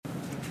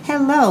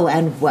Hello,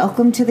 and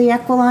welcome to the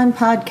Equiline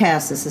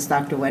Podcast. This is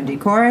Dr. Wendy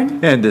Corin.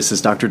 And this is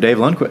Dr. Dave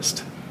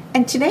Lundquist.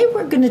 And today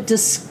we're going to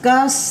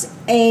discuss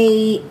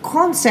a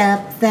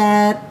concept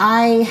that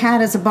I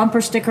had as a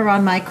bumper sticker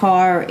on my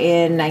car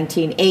in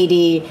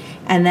 1980,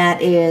 and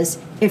that is,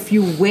 if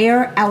you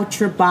wear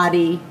out your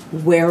body,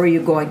 where are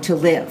you going to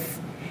live?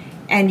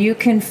 And you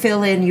can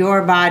fill in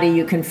your body,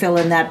 you can fill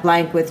in that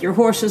blank with your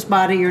horse's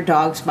body, your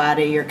dog's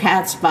body, your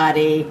cat's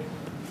body,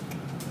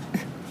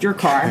 your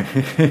car.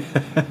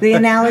 The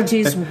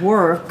analogies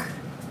work,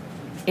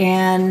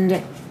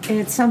 and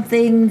it's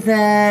something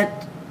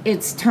that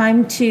it's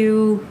time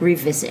to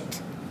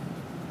revisit.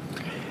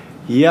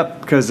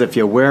 Yep, because if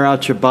you wear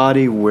out your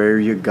body, where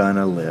you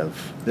gonna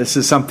live? This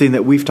is something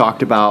that we've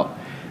talked about.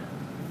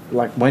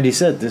 Like Wendy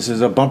said, this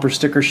is a bumper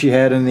sticker she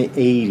had in the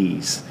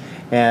 80s.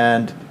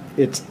 And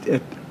it's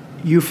a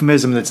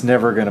euphemism that's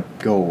never going to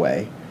go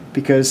away.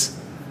 Because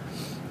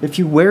if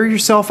you wear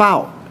yourself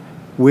out,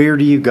 where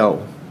do you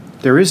go?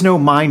 There is no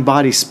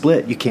mind-body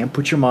split. You can't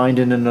put your mind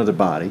in another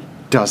body.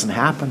 Doesn't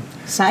happen.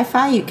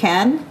 Sci-fi, you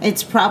can.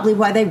 It's probably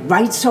why they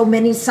write so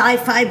many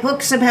sci-fi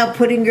books about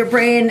putting your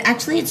brain...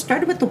 Actually, it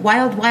started with the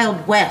Wild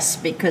Wild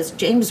West, because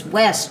James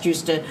West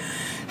used to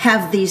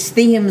have these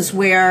themes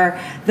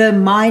where the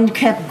mind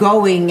kept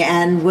going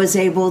and was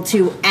able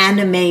to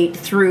animate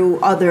through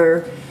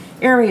other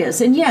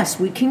areas. And yes,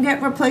 we can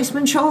get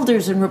replacement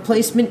shoulders and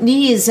replacement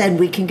knees, and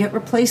we can get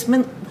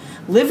replacement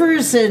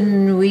livers,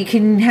 and we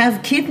can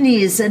have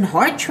kidneys and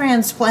heart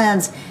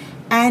transplants.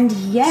 And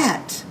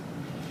yet,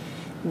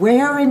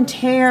 wear and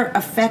tear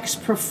affects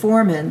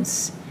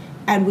performance,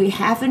 and we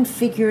haven't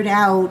figured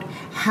out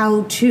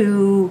how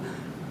to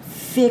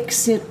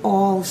fix it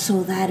all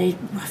so that it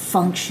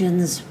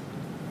functions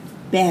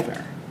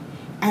better.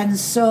 And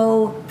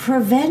so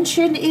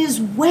prevention is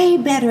way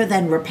better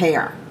than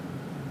repair.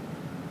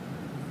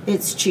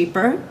 It's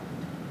cheaper.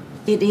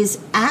 It is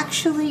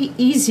actually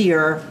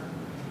easier.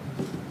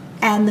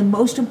 And the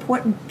most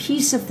important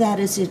piece of that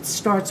is it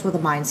starts with a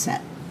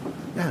mindset.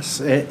 Yes,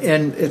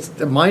 and it's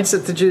the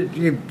mindset that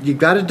you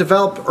got to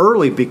develop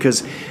early,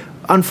 because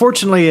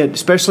unfortunately,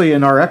 especially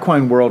in our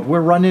equine world,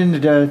 we're running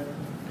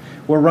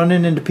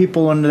into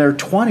people in their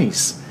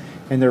 20s,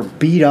 and they're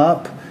beat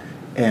up,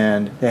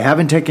 and they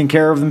haven't taken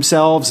care of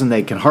themselves, and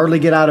they can hardly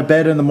get out of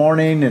bed in the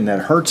morning, and that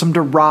hurts them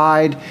to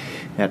ride.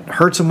 It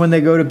hurts them when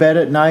they go to bed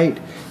at night.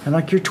 And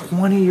like, you're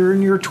 20, you're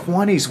in your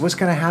 20s. What's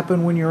going to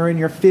happen when you're in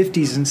your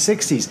 50s and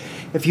 60s?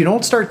 If you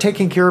don't start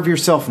taking care of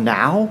yourself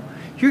now,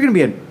 you're going to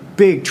be in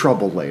big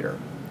trouble later.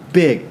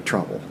 Big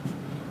trouble.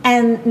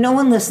 And no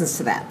one listens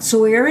to that.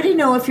 So we already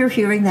know if you're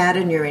hearing that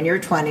and you're in your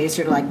 20s,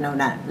 you're like, no,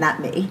 not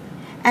me.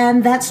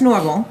 And that's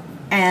normal.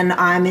 And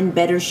I'm in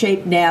better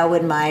shape now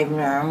in my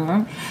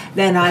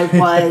than I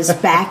was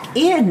back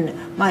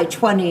in my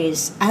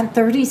 20s and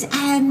 30s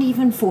and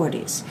even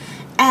 40s.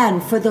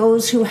 And for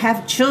those who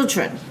have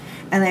children,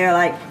 and they're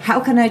like, how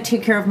can I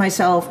take care of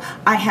myself?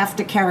 I have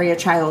to carry a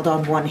child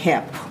on one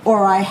hip,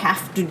 or I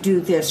have to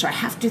do this, or I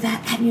have to do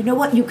that. And you know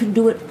what? You can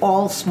do it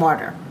all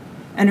smarter.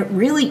 And it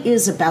really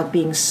is about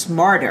being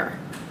smarter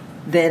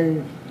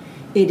than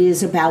it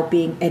is about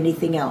being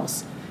anything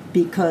else.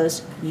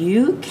 Because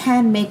you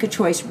can make a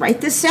choice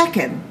right this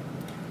second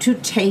to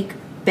take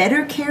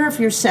better care of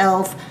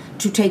yourself,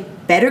 to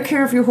take better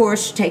care of your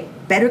horse, to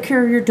take better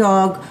care of your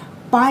dog,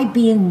 by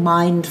being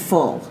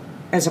mindful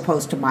as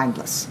opposed to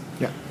mindless.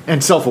 Yeah,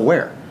 and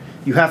self-aware.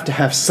 You have to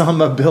have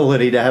some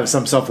ability to have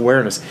some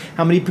self-awareness.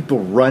 How many people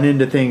run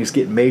into things,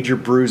 get major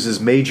bruises,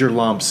 major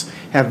lumps,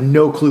 have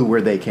no clue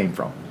where they came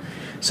from?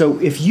 So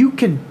if you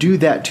can do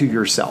that to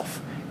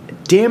yourself,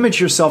 damage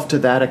yourself to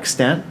that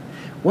extent,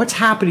 what's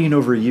happening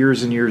over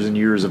years and years and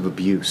years of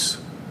abuse?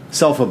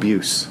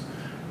 Self-abuse.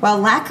 Well,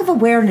 lack of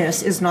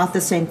awareness is not the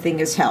same thing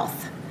as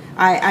health.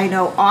 I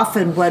know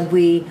often when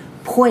we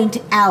point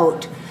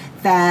out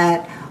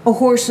that a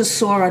horse is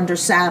sore under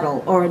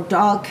saddle, or a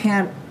dog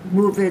can't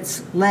move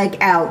its leg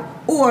out,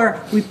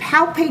 or we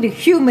palpate a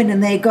human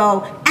and they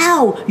go,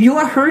 ow,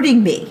 you're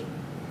hurting me.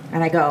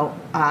 And I go,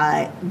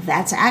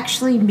 that's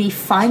actually me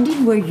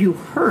finding where you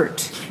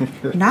hurt,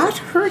 not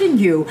hurting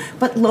you,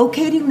 but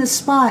locating the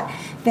spot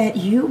that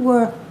you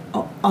were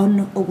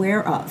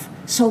unaware of.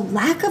 So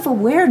lack of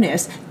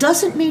awareness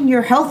doesn't mean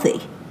you're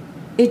healthy.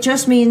 It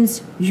just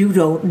means you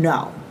don't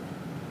know,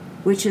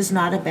 which is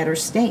not a better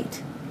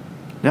state.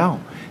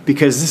 No,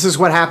 because this is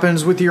what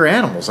happens with your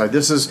animals.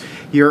 This is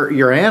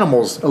your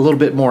animal's a little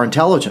bit more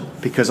intelligent,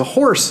 because a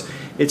horse,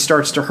 it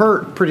starts to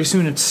hurt. Pretty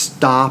soon it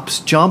stops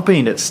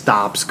jumping. It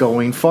stops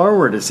going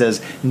forward. It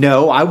says,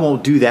 no, I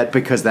won't do that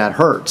because that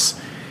hurts.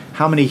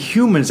 How many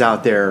humans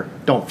out there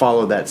don't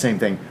follow that same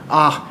thing?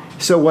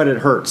 So what, it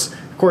hurts.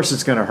 Of course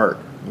it's going to hurt.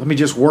 Let me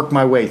just work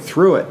my way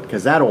through it,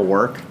 because that'll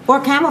work.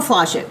 Or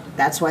camouflage it.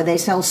 That's why they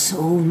sell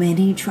so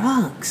many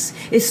drugs,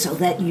 is so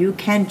that you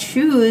can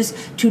choose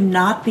to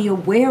not be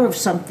aware of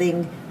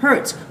something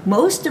hurts.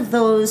 Most of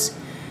those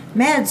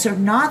meds are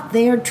not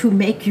there to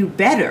make you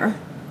better.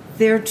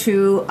 They're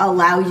to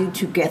allow you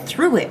to get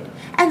through it.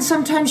 And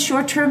sometimes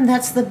short term,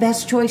 that's the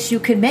best choice you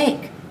can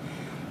make.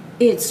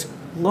 It's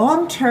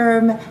long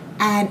term,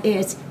 and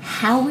it's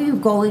how are you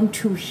going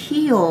to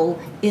heal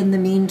in the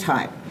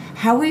meantime?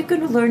 How are you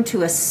going to learn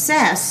to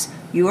assess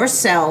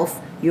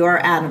yourself,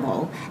 your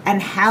animal,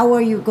 and how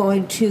are you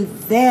going to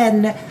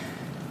then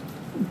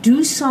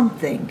do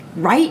something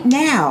right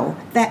now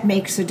that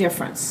makes a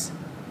difference?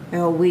 You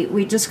know,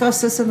 we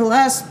discussed this in the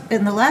last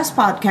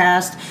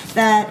podcast,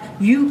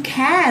 that you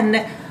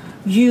can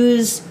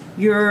use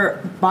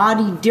your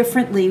body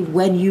differently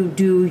when you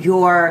do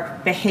your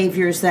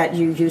behaviors that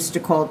you used to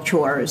call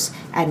chores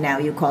and now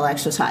you call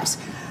exercise.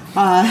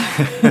 But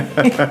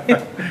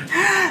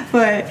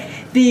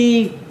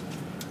the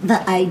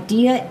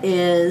idea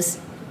is,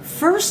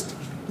 first,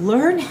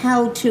 learn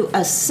how to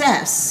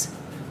assess,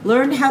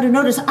 learn how to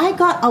notice. I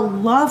got a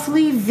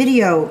lovely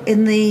video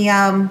in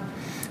the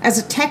as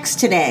a text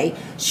today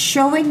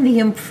showing the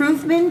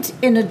improvement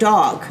in a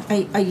dog,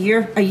 a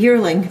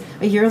yearling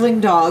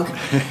dog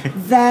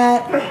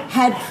that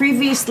had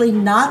previously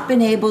not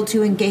been able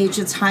to engage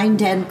its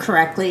hind end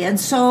correctly, and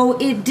so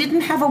it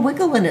didn't have a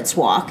wiggle in its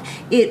walk.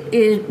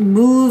 It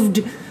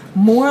moved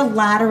more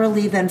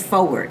laterally than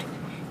forward.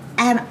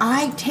 And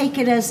I take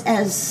it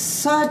as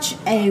such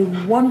a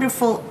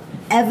wonderful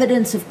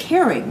evidence of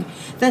caring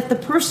that the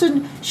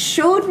person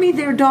showed me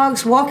their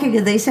dogs walking,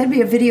 and they sent me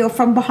a video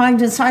from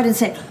behind and side and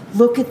said,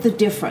 look at the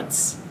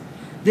difference.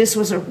 This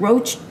was a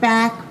roached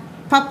back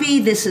puppy.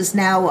 This is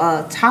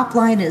now top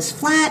line is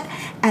flat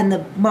and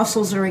the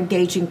muscles are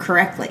engaging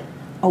correctly.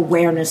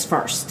 Awareness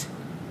first.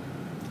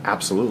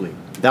 Absolutely.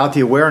 Without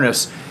the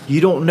awareness,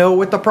 you don't know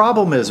what the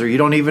problem is, or you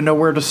don't even know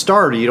where to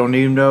start, or you don't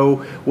even know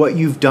what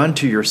you've done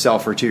to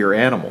yourself or to your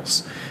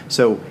animals.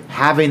 So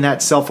having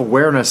that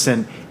self-awareness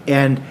and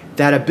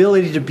that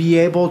ability to be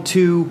able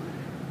to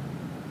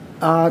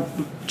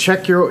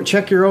check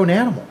your own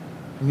animal.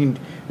 I mean,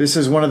 this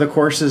is one of the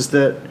courses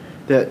that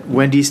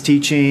Wendy's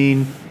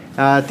teaching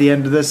at the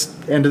end of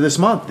this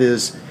month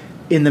is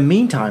in the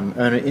meantime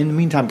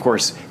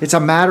course. It's a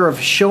matter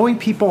of showing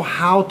people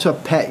how to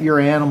pet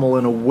your animal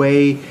in a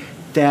way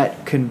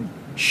that can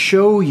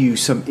show you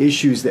some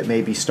issues that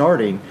may be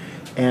starting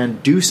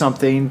and do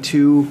something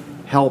to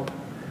help.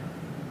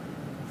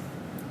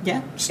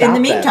 Yeah. Stop in the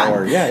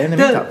meantime. In the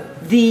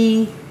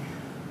meantime.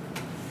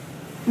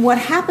 What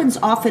happens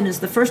often is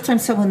the first time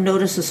someone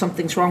notices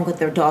something's wrong with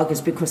their dog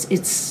is because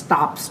it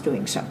stops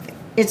doing something.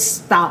 It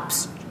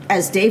stops,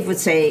 as Dave would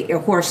say, a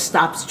horse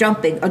stops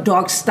jumping. A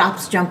dog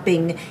stops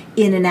jumping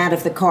in and out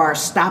of the car,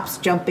 stops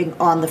jumping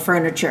on the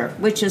furniture,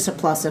 which is a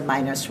plus and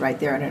minus right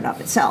there in and of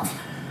itself.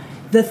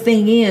 The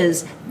thing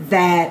is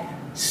that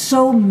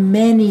so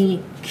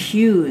many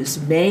cues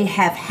may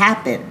have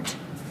happened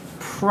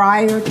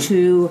prior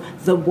to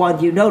the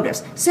one you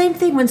notice. Same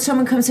thing when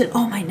someone comes in,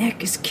 oh, my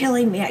neck is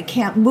killing me, I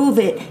can't move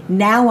it,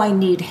 now I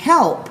need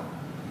help.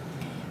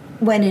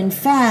 When in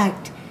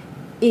fact,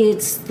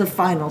 it's the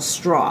final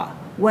straw.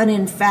 When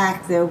in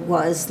fact there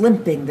was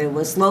limping, there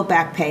was low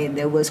back pain,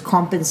 there was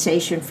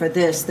compensation for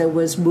this, there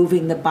was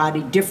moving the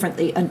body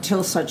differently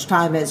until such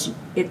time as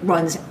it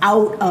runs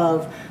out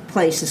of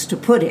places to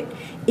put it.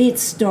 It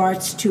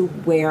starts to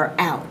wear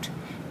out.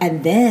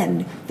 And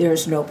then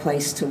there's no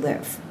place to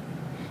live.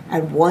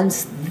 And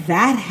once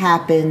that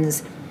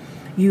happens,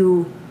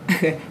 you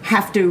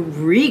have to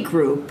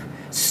regroup,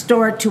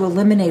 start to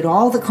eliminate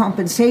all the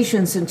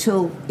compensations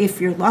until,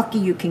 if you're lucky,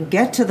 you can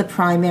get to the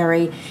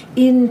primary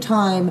in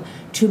time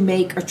to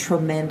make a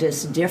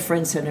tremendous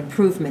difference and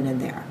improvement in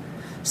there.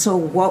 So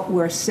what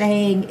we're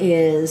saying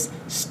is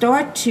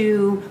start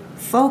to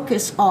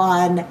focus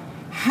on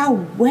how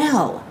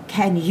well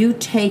can you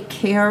take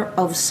care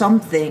of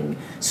something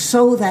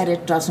so that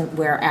it doesn't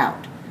wear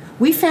out.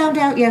 We found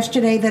out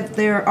yesterday that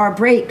our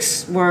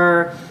brakes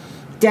were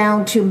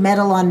down to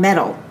metal on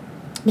metal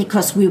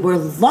because we were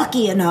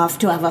lucky enough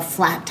to have a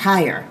flat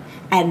tire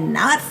and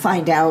not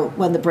find out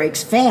when the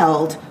brakes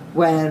failed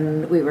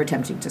when we were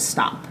attempting to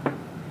stop.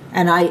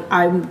 And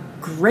I'm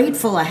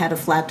grateful I had a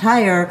flat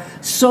tire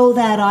so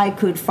that I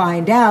could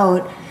find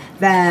out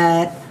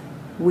that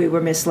we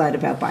were misled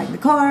about buying the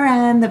car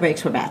and the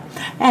brakes were bad.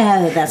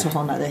 That's a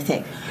whole other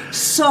thing.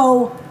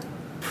 So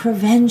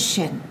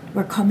prevention,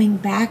 we're coming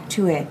back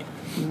to it.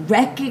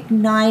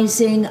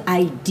 Recognizing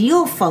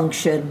ideal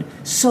function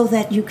so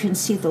that you can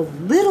see the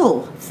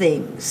little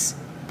things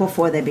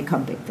before they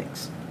become big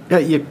things.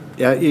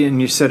 And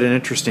you said an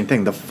interesting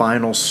thing, the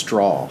final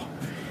straw.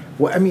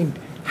 Well, I mean,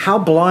 how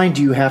blind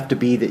do you have to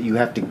be that you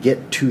have to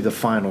get to the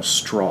final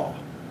straw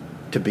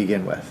to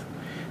begin with?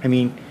 I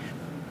mean,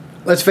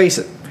 let's face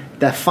it,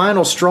 that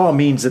final straw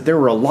means that there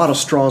were a lot of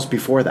straws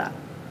before that.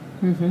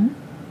 Mm-hmm.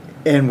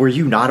 And were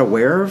you not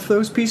aware of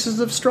those pieces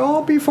of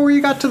straw before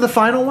you got to the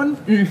final one?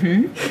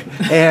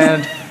 Mm-hmm.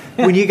 And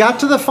when you got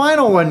to the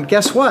final one,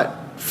 guess what?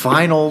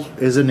 Final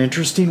is an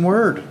interesting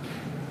word.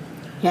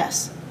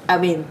 Yes. I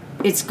mean,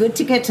 it's good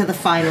to get to the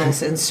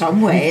finals in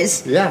some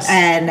ways. Yes.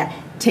 And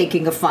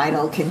taking a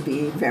final can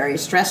be very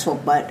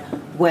stressful. But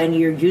when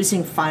you're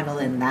using final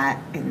in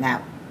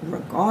that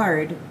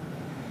regard,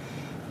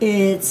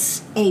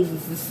 it's a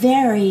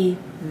very,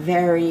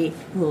 very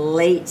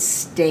late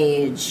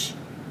stage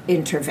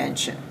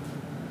intervention.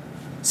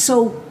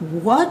 So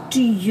what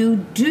do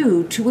you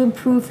do to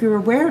improve your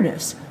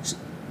awareness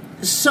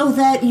so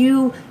that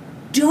you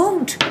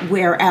don't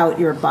wear out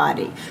your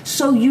body,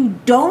 so you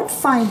don't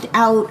find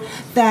out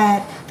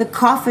that the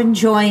coffin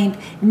joint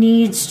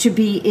needs to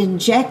be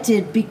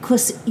injected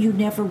because you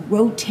never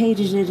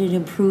rotated it and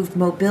improved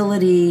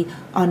mobility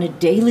on a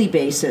daily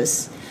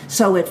basis,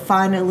 so it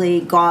finally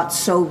got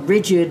so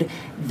rigid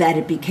that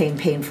it became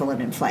painful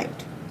and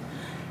inflamed?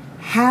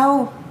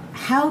 How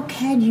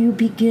can you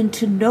begin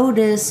to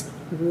notice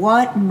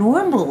what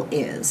normal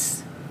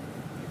is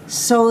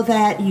so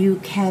that you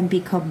can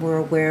become more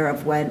aware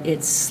of when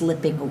it's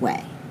slipping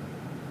away?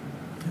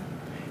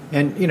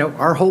 And,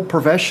 our whole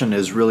profession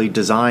is really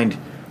designed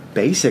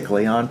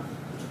basically on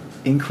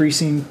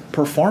increasing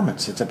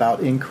performance. It's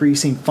about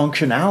increasing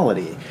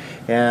functionality.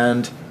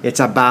 And it's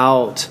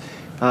about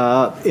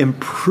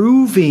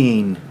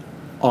improving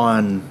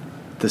on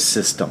the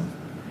system,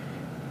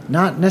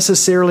 not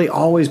necessarily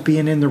always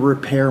being in the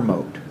repair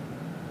mode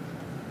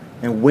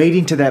and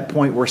waiting to that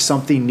point where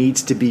something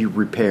needs to be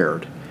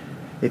repaired.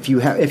 If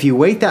you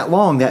wait that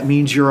long, that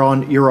means you're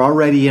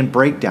already in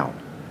breakdown.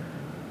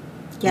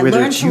 Yeah,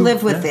 learn to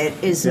live with it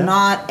is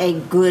not a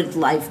good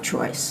life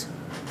choice.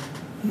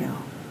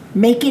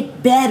 Make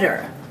it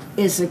better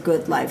is a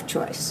good life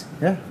choice.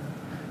 Yeah,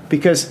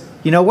 because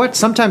you know what?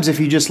 Sometimes if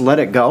you just let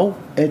it go,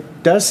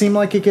 it does seem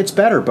like it gets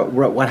better. But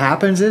what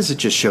happens is it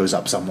just shows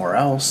up somewhere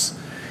else.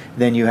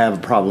 Then you have a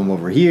problem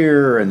over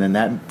here, and then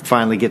that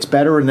finally gets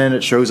better, and then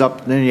it shows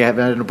up, and then you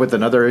end up with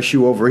another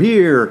issue over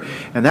here,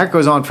 and that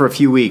goes on for a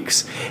few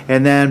weeks.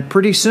 And then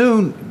pretty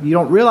soon, you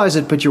don't realize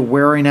it, but you're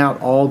wearing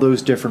out all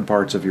those different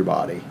parts of your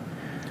body.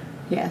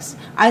 Yes.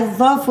 I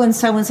love when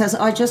someone says,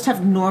 I just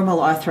have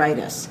normal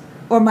arthritis,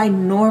 or my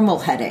normal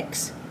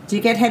headaches. Do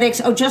you get headaches?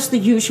 Oh, just the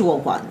usual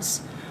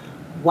ones.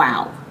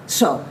 Wow.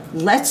 So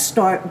let's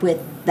start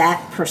with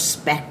that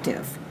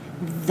perspective,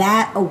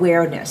 that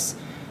awareness.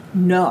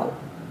 No.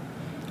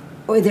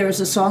 There's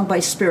a song by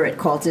Spirit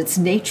called It's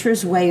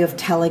Nature's Way of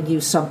Telling You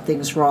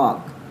Something's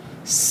Wrong.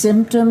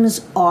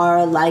 Symptoms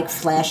are like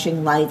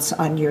flashing lights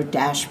on your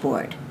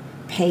dashboard.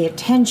 Pay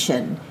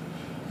attention.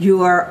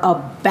 You are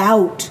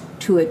about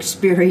to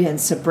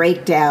experience a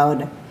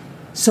breakdown,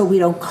 so we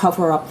don't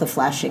cover up the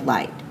flashing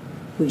light.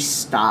 We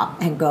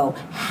stop and go,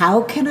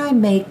 how can I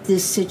make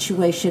this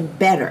situation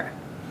better?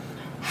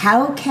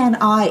 How can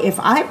I, if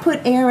I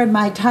put air in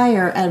my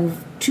tire and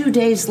 2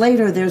 days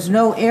later there's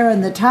no air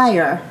in the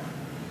tire,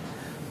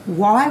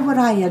 why would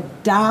I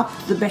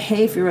adopt the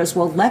behavior as,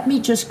 well, let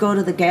me just go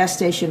to the gas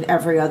station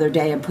every other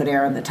day and put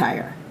air in the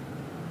tire?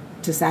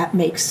 Does that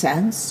make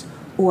sense?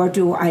 Or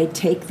do I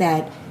take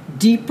that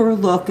deeper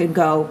look and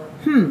go,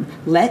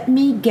 let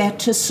me get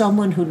to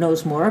someone who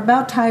knows more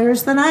about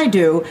tires than I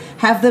do,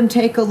 have them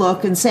take a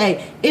look and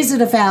say, is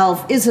it a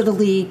valve? Is it a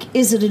leak?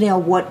 Is it a nail?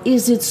 What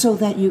is it, so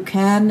that you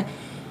can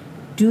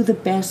do the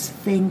best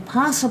thing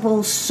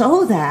possible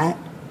so that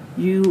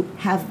you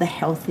have the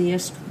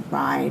healthiest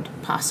ride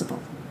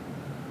possible?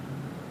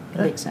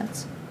 Makes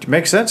sense.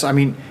 Makes sense. I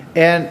mean,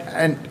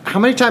 and how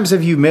many times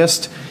have you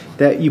missed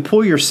that you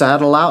pull your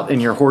saddle out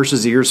and your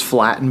horse's ears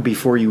flatten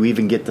before you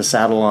even get the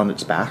saddle on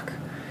its back?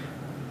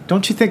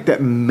 Don't you think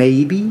that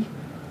maybe,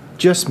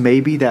 just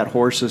maybe, that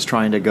horse is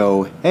trying to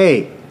go,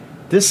 hey,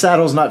 this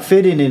saddle's not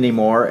fitting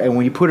anymore, and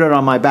when you put it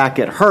on my back,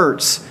 it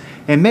hurts.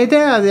 And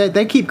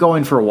they keep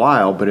going for a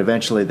while, but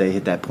eventually they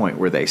hit that point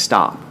where they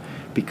stop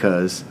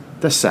because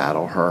the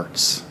saddle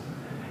hurts.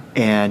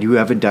 And you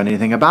haven't done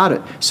anything about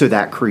it. So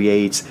that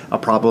creates a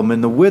problem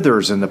in the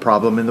withers, and the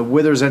problem in the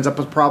withers ends up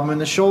with a problem in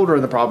the shoulder,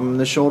 and the problem in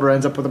the shoulder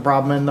ends up with a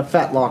problem in the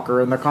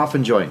fetlocker and the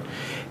coffin joint.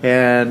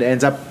 And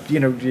ends up,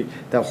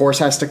 the horse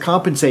has to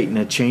compensate, and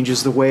it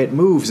changes the way it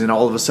moves, and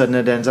all of a sudden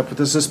it ends up with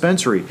a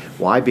suspensory.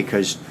 Why?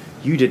 Because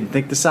you didn't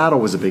think the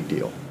saddle was a big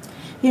deal.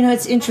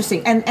 It's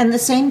interesting. And the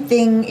same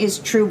thing is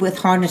true with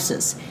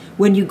harnesses.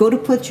 When you go to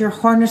put your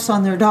harness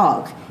on their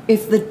dog,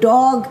 if the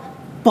dog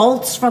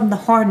bolts from the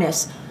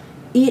harness,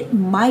 it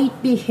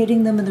might be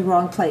hitting them in the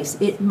wrong place.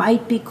 It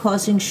might be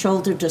causing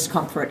shoulder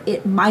discomfort.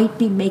 It might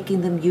be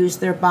making them use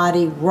their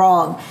body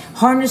wrong.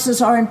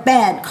 Harnesses aren't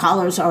bad.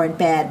 Collars aren't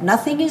bad.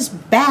 Nothing is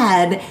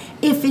bad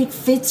if it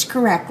fits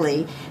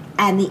correctly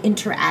and the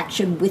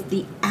interaction with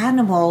the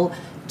animal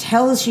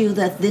tells you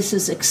that this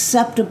is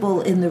acceptable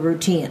in the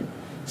routine.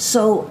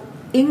 So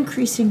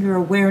increasing your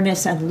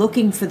awareness and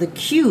looking for the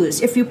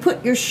cues. If you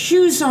put your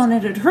shoes on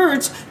and it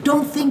hurts,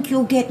 don't think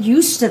you'll get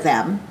used to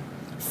them.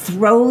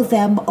 Throw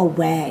them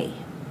away.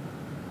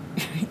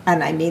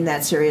 And I mean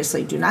that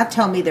seriously. Do not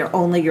tell me they're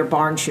only your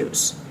barn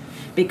shoes,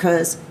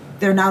 because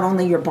they're not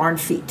only your barn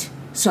feet.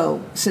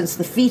 So since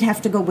the feet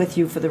have to go with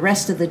you for the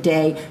rest of the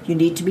day, you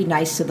need to be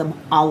nice to them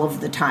all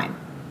of the time.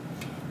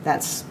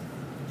 That's,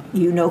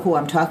 you know who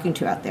I'm talking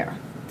to out there.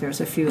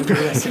 There's a few of you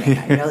listening.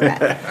 I know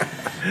that.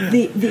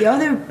 The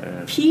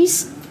other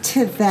piece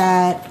to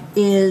that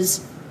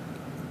is,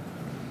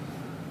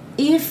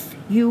 if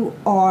you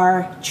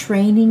are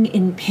training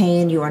in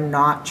pain, you are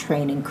not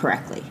training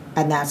correctly.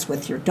 And that's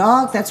with your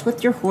dog, that's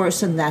with your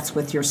horse, and that's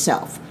with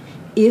yourself.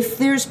 if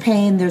there's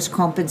pain, there's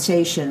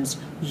compensations.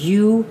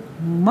 You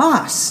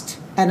must,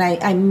 and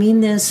I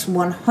mean this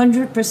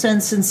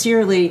 100%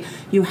 sincerely,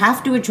 you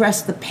have to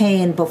address the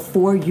pain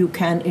before you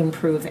can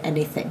improve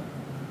anything.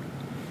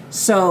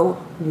 So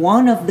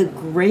one of the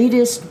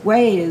greatest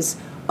ways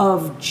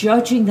of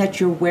judging that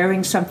you're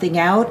wearing something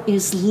out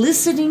is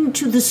listening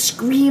to the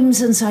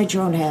screams inside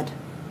your own head.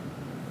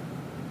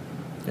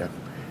 Yeah.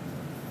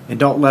 And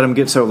don't let them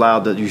get so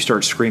loud that you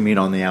start screaming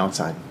on the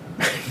outside.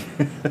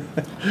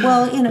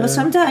 Well,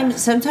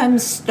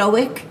 sometimes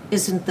stoic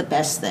isn't the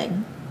best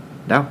thing.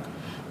 No.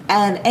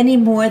 And any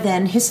more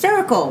than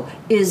hysterical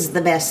is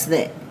the best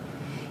thing.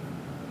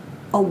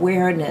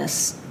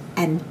 Awareness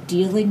and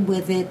dealing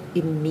with it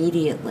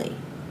immediately.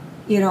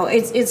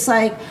 It's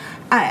like,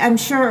 I'm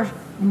sure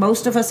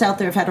most of us out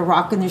there have had a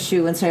rock in the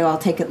shoe and say, oh, I'll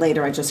take it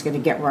later, I'm just going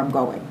to get where I'm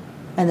going.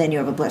 And then you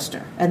have a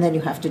blister. And then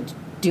you have to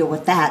deal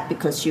with that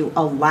because you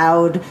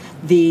allowed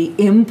the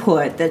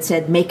input that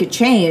said make a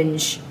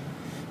change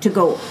to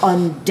go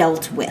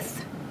undealt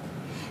with.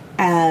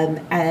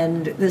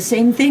 And the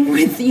same thing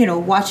with,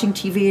 watching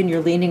TV and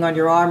you're leaning on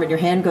your arm and your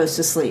hand goes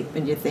to sleep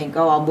and you think,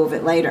 oh, I'll move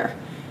it later.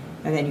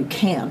 And then you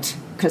can't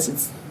because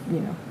it's,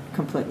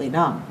 completely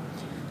numb.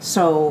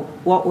 So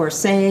what we're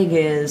saying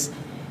is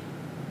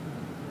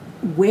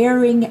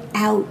wearing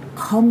out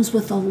comes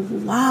with a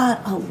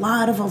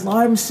lot of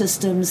alarm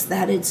systems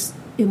that it's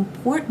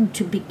important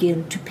to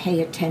begin to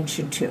pay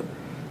attention to.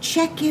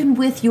 Check in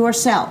with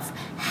yourself.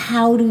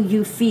 How do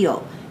you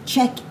feel?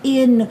 Check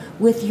in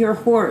with your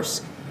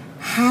horse.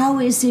 How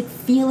is it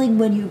feeling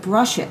when you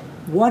brush it?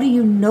 What are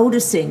you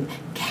noticing?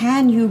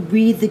 Can you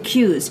read the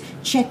cues?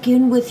 Check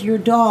in with your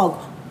dog.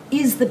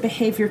 Is the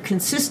behavior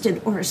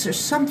consistent, or is there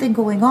something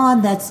going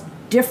on that's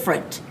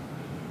different?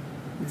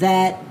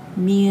 That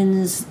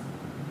means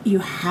you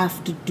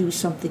have to do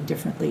something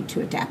differently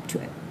to adapt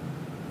to it.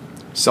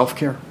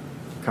 Self-care.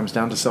 Comes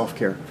down to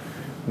self-care.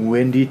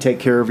 When do you take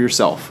care of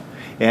yourself?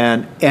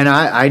 And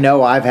I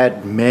know I've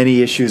had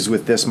many issues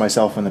with this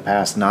myself in the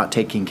past, not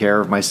taking care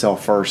of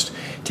myself first,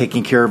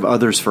 taking care of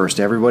others first.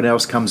 Everyone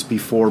else comes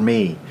before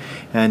me.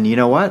 And you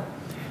know what?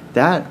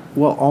 That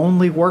will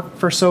only work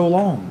for so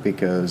long,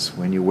 because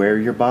when you wear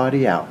your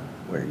body out,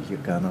 where are you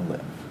going to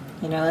live?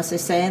 As they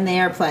say in the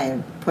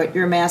airplane, put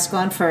your mask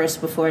on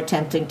first before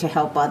attempting to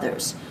help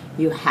others.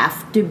 You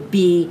have to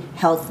be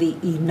healthy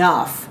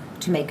enough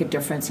to make a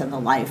difference in the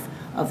life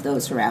of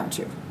those around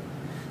you.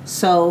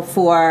 So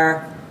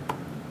for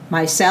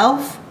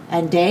myself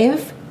and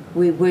Dave,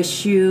 we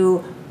wish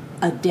you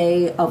a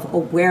day of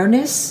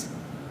awareness,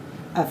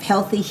 of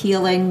healthy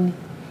healing,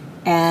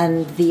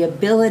 and the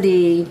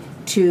ability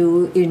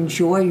to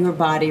enjoy your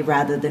body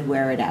rather than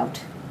wear it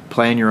out.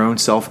 Plan your own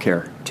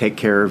self-care. Take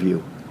care of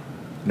you.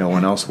 No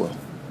one else will.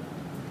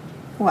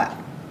 Well,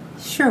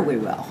 sure we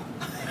will.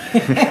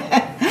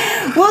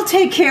 We'll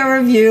take care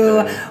of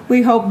you.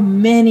 We hope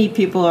many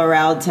people are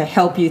around to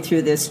help you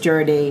through this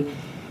journey,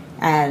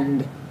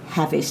 and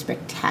have a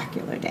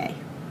spectacular day.